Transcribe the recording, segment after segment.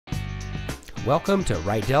Welcome to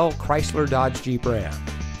Rydell Chrysler Dodge Jeep Ram.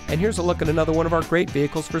 And here's a look at another one of our great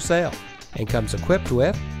vehicles for sale. And comes equipped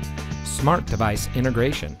with smart device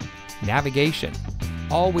integration, navigation,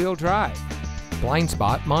 all-wheel drive, blind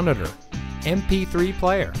spot monitor, MP3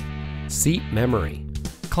 player, seat memory,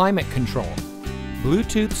 climate control,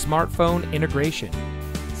 Bluetooth smartphone integration,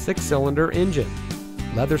 6-cylinder engine,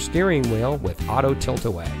 leather steering wheel with auto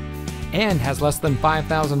tilt-away, and has less than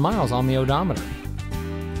 5,000 miles on the odometer.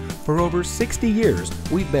 For over 60 years,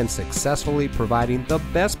 we've been successfully providing the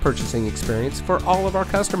best purchasing experience for all of our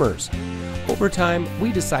customers. Over time,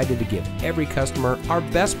 we decided to give every customer our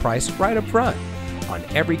best price right up front on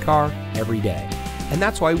every car, every day. And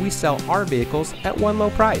that's why we sell our vehicles at one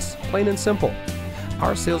low price, plain and simple.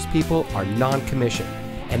 Our salespeople are non-commissioned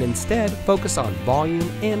and instead focus on volume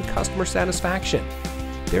and customer satisfaction.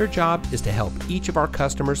 Their job is to help each of our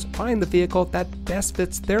customers find the vehicle that best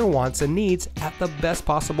fits their wants and needs at the best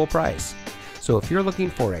possible price. So if you're looking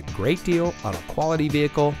for a great deal on a quality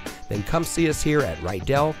vehicle, then come see us here at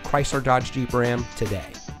Rydell Chrysler Dodge Jeep Ram today.